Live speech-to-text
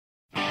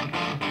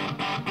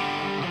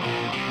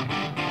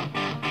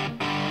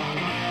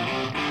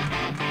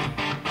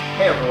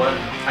Hey everyone,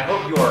 I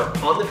hope you are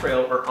on the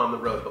trail or on the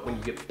road, but when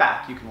you get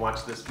back, you can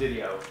watch this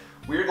video.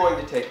 We're going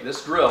to take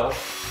this drill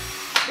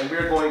and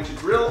we're going to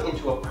drill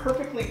into a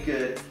perfectly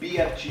good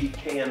BFG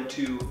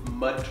KM2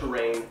 Mud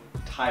Terrain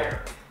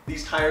tire.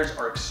 These tires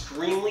are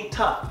extremely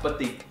tough, but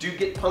they do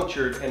get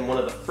punctured, and one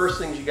of the first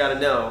things you gotta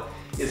know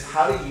is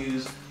how to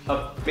use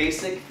a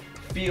basic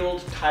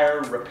field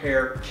tire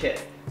repair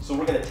kit. So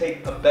we're gonna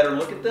take a better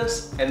look at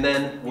this, and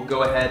then we'll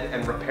go ahead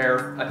and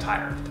repair a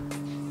tire.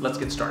 Let's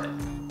get started.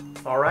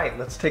 All right,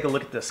 let's take a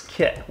look at this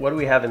kit. What do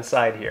we have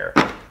inside here?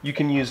 You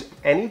can use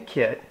any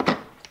kit.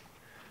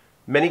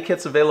 Many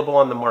kits available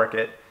on the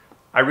market.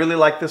 I really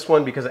like this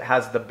one because it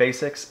has the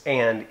basics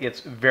and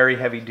it's very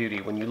heavy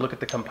duty. When you look at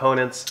the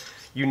components,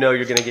 you know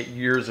you're gonna get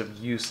years of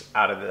use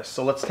out of this.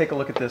 So let's take a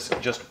look at this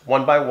just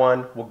one by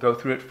one. We'll go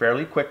through it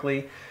fairly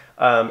quickly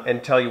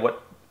and tell you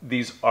what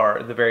these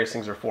are, the various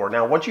things are for.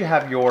 Now, once you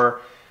have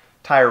your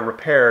tire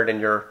repaired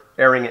and you're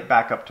airing it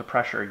back up to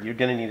pressure, you're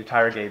gonna need a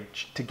tire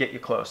gauge to get you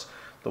close.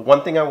 The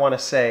one thing I want to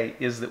say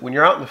is that when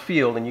you're out in the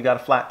field and you got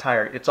a flat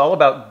tire, it's all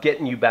about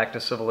getting you back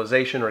to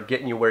civilization or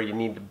getting you where you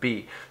need to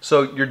be.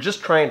 So you're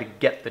just trying to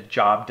get the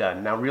job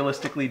done. Now,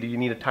 realistically, do you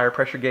need a tire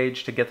pressure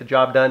gauge to get the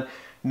job done?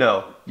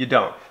 No, you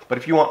don't. But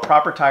if you want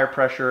proper tire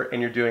pressure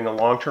and you're doing a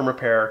long-term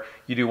repair,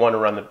 you do want to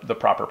run the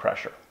proper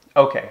pressure.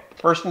 Okay,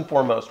 first and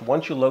foremost,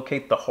 once you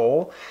locate the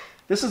hole,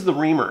 this is the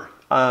reamer.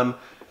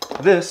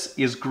 This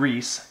is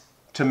grease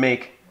to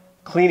make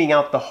cleaning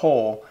out the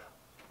hole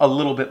a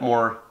little bit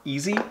more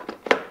easy.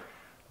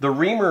 The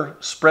reamer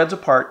spreads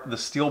apart the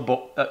steel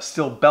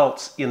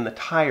belts in the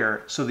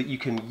tire so that you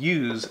can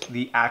use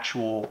the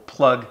actual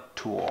plug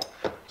tool.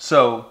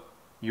 So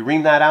you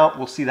ream that out,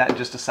 we'll see that in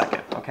just a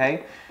second,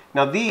 okay?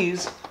 Now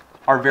these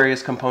are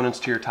various components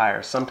to your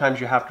tire.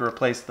 Sometimes you have to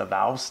replace the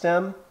valve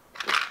stem.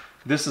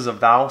 This is a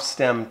valve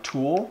stem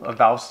tool, a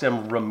valve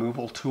stem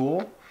removal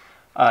tool.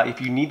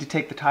 If you need to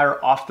take the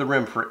tire off the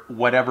rim for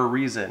whatever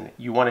reason,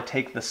 you want to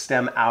take the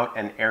stem out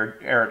and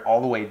air it all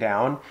the way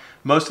down.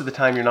 Most of the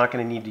time you're not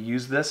going to need to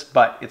use this,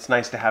 but it's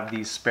nice to have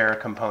these spare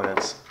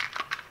components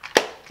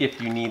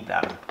if you need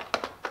them.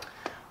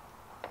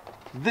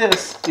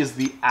 This is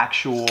the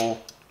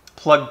actual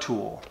plug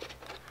tool.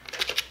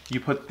 You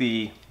put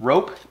the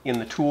rope in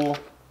the tool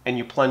and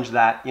you plunge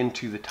that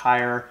into the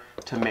tire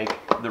to make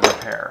the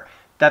repair.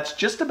 That's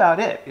just about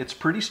it. It's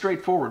pretty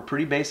straightforward,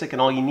 pretty basic,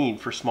 and all you need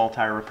for small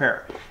tire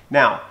repair.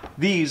 Now,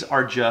 these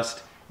are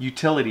just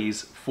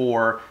utilities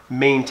for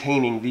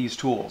maintaining these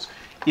tools.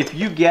 If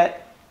you're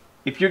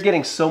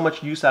getting so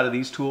much use out of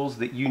these tools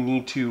that you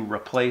need to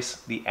replace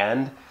the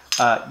end,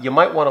 you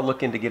might want to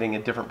look into getting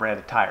a different brand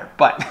of tire.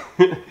 But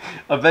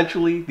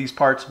eventually, these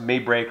parts may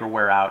break or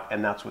wear out,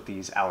 and that's what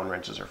these Allen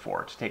wrenches are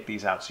for, to take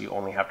these out so you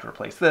only have to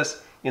replace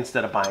this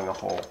instead of buying a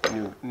whole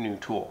new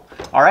tool.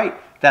 All right,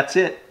 that's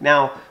it.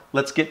 Now,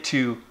 let's get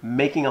to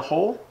making a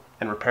hole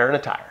and repairing a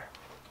tire.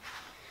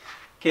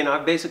 Okay, now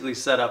I've basically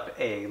set up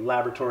a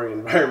laboratory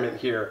environment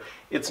here.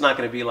 It's not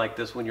going to be like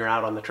this when you're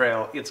out on the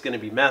trail. It's going to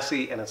be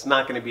messy and it's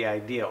not going to be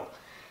ideal.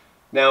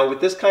 Now, with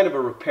this kind of a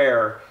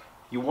repair,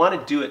 you want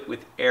to do it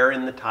with air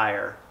in the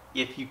tire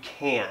if you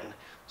can.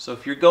 So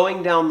if you're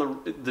going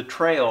down the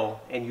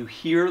trail and you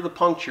hear the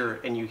puncture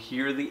and you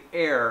hear the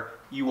air,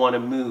 you want to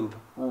move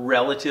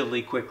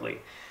relatively quickly.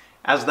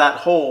 As that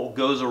hole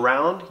goes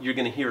around, you're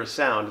going to hear a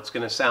sound. It's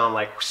going to sound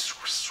like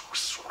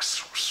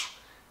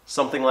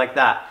something like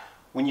that.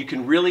 When you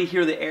can really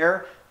hear the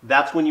air,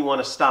 that's when you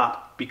want to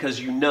stop, because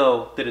you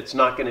know that it's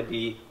not going to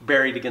be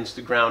buried against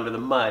the ground or the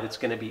mud. It's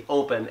going to be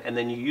open, and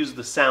then you use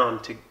the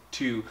sound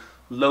to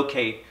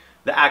locate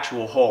the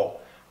actual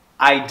hole.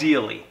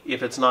 Ideally,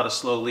 if it's not a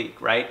slow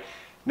leak, right?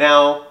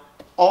 Now,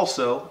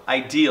 also,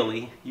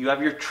 ideally, you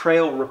have your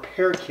trail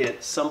repair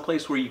kit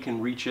someplace where you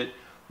can reach it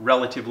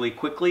relatively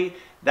quickly.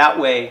 That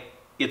way,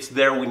 it's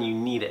there when you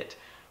need it.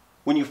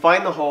 When you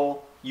find the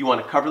hole, you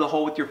want to cover the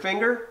hole with your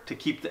finger to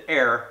keep the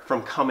air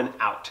from coming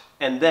out.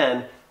 And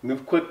then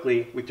move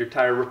quickly with your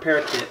tire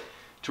repair kit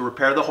to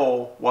repair the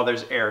hole while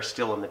there's air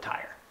still in the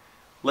tire.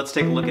 Let's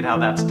take a look at how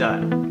that's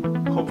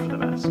done. Hope for the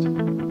best.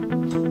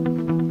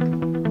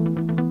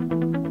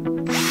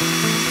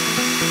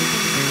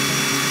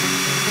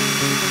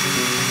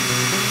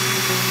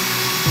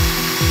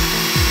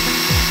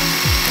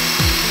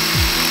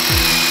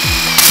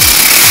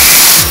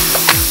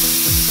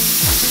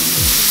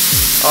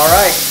 All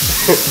right,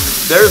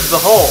 there's the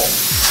hole.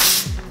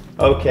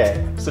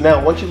 Okay, so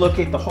now once you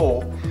locate the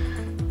hole,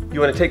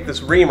 you want to take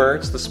this reamer,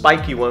 it's the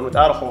spiky one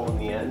without a hole in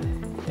the end,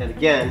 and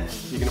again,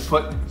 you're going to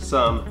put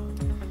some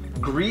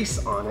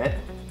grease on it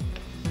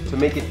to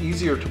make it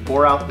easier to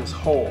bore out this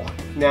hole.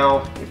 Now,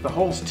 if the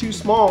hole's too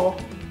small,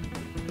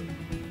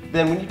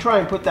 then when you try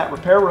and put that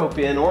repair rope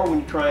in, or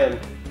when you try and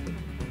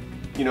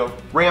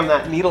ram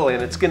that needle in,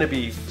 it's going to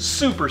be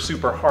super,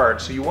 super hard.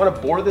 So you want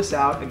to bore this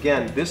out.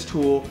 Again, this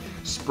tool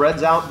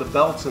spreads out the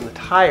belts in the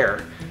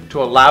tire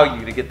to allow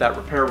you to get that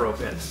repair rope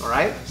in. All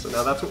right, so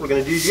now that's what we're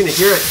going to do. You're going to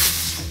hear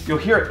it. You'll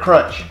hear it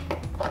crunch.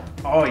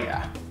 Oh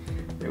yeah,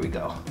 there we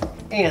go.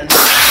 And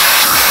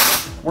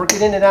work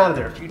it in and out of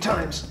there a few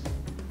times.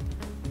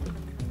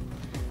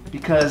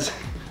 because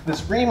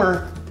this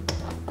reamer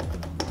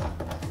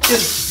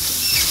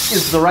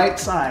is the right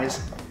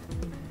size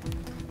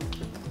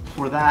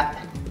for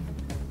that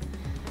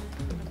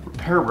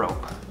repair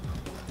rope.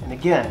 And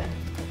again,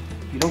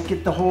 if you don't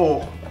get the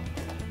hole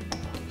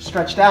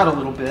stretched out a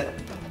little bit,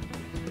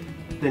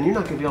 then you're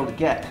not going to be able to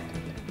get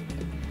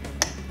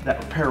that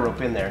repair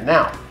rope in there.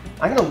 Now,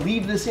 I'm going to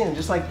leave this in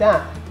just like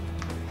that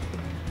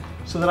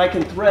so that I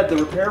can thread the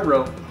repair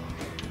rope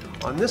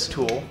on this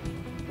tool,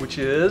 which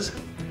is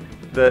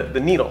the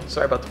needle.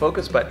 Sorry about the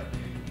focus, but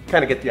you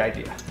kind of get the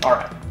idea. All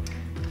right,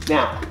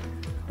 now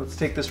let's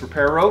take this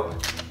repair rope,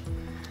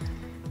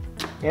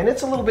 and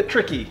it's a little bit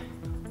tricky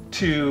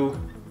to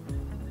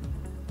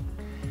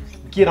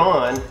get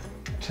on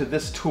to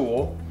this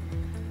tool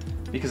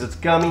because it's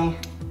gummy.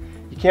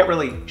 You can't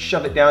really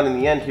shove it down in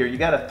the end here. You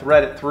got to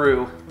thread it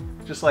through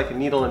just like a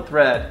needle and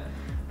thread,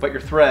 but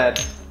your thread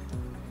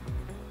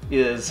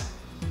is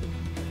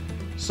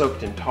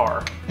soaked in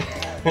tar.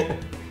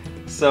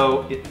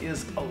 So it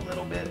is a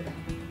little bit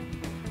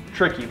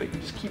tricky, but you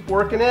just keep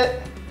working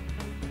it,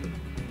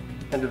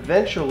 and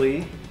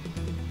eventually,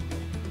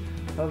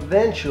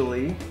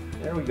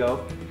 there we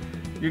go,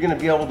 you're going to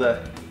be able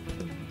to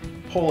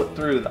pull it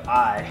through the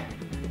eye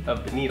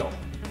of the needle,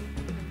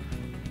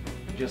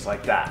 just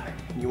like that.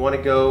 You want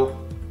to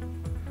go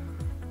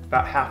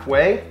about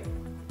halfway.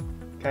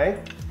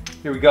 Okay,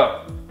 here we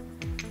go.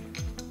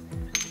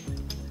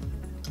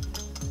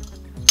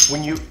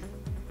 When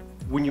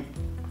you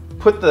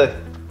put the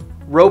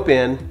rope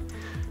in,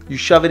 you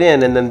shove it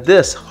in, and then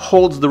this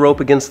holds the rope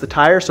against the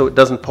tire so it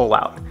doesn't pull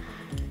out.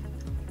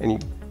 And you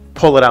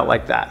pull it out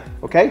like that,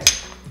 okay?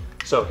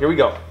 So here we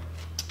go.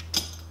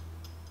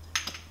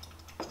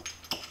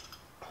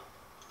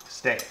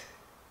 Stay.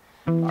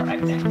 All right.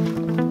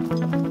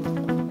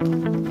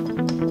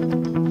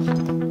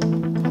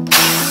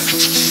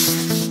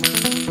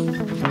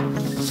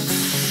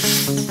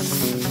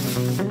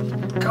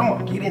 Come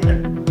on, get in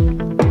there.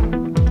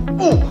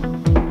 Ooh.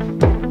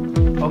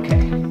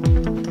 Okay.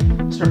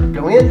 Start to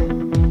go in.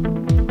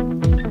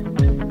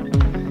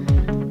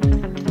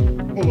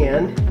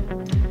 And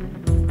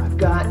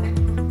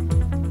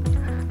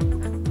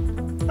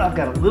I've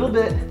got a little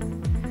bit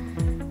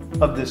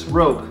of this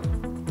rope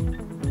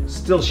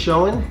still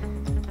showing,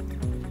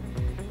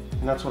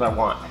 and that's what I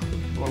want.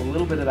 I want a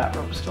little bit of that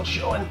rope still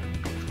showing.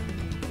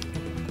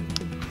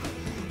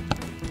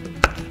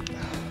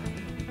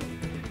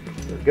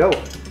 There we go.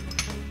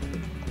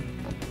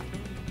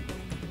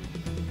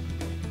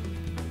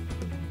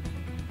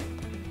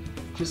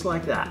 Just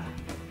like that.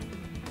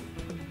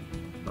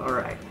 All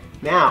right,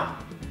 now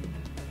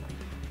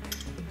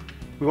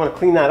we want to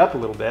clean that up a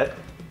little bit.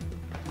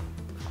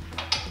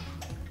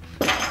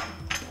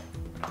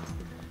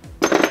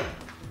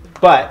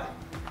 But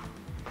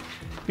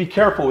be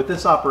careful with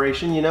this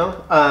operation, you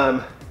know.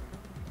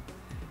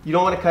 You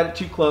don't want to cut it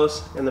too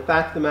close, and the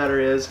fact of the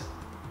matter is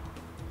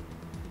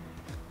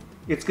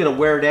it's going to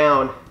wear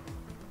down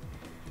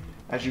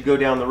as you go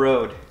down the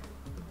road.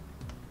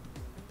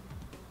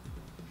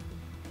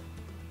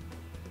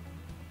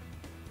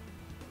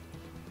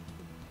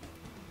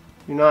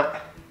 You're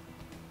not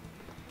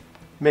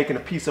making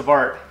a piece of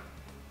art.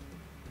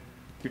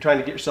 You're trying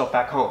to get yourself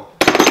back home.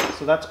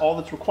 So that's all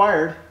that's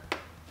required.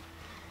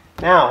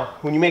 Now,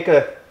 when you make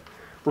a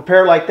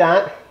repair like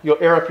that, you'll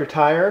air up your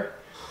tire,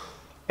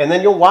 and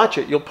then you'll watch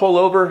it. You'll pull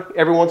over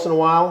every once in a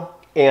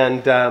while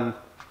and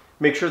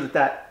make sure that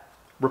that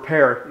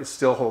repair is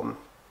still holding.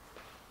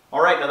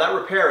 All right, now that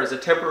repair is a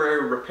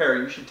temporary repair.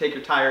 You should take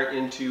your tire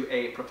into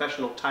a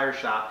professional tire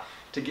shop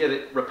to get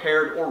it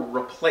repaired or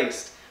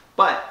replaced.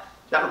 But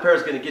that repair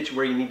is going to get you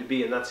where you need to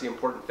be, and that's the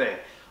important thing.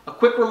 A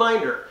quick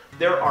reminder,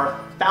 there are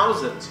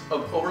thousands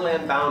of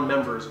Overland bound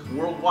members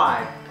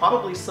worldwide,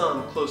 probably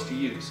some close to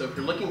you. So if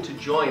you're looking to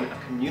join a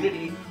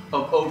community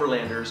of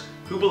overlanders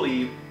who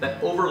believe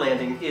that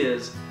overlanding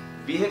is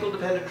vehicle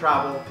dependent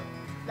travel,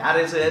 that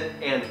is it,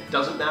 and it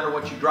doesn't matter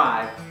what you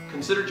drive,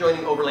 consider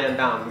joining Overland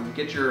Bound. When you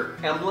get your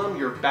emblem,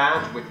 your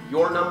badge with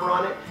your number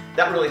on it,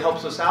 that really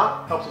helps us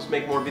out, helps us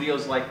make more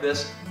videos like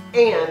this,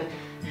 and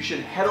you should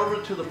head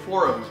over to the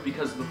forums,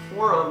 because the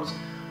forums,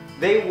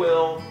 they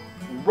will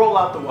roll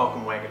out the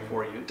welcome wagon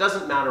for you. It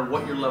doesn't matter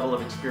what your level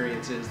of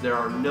experience is. There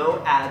are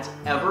no ads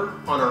ever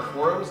on our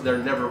forums. There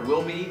never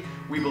will be.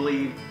 We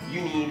believe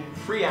you need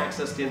free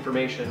access to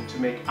information to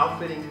make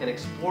outfitting and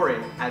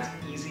exploring as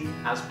easy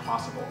as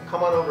possible.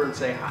 Come on over and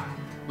say hi.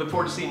 Look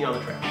forward to seeing you on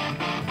the trail.